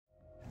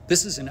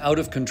This is an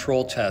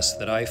out-of-control test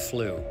that I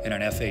flew in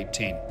an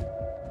F-18.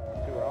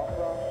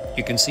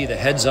 You can see the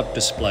heads-up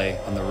display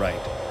on the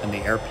right and the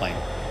airplane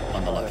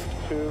on the left.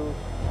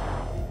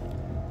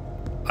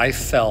 I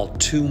fell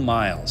 2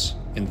 miles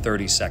in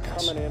 30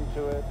 seconds.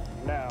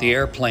 The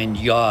airplane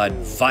yawed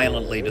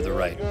violently to the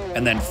right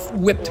and then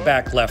whipped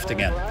back left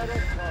again.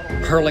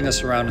 Hurling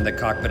us around in the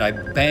cockpit, I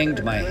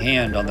banged my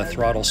hand on the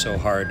throttle so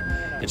hard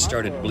it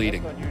started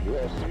bleeding.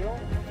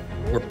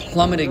 We're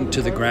plummeting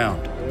to the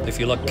ground. If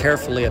you look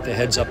carefully at the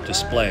heads-up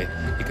display,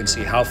 you can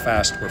see how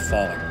fast we're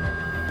falling.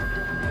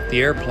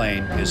 The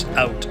airplane is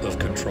out of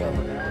control.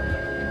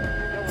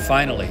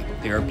 Finally,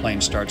 the airplane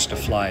starts to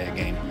fly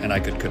again, and I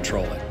could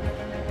control it.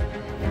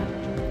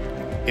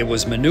 It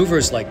was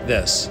maneuvers like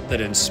this that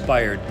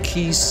inspired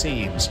key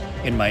scenes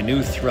in my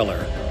new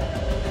thriller,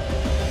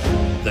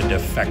 The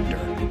Defector.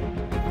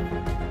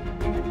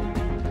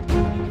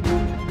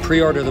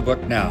 Pre-order the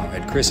book now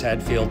at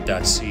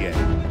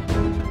chrishadfield.ca.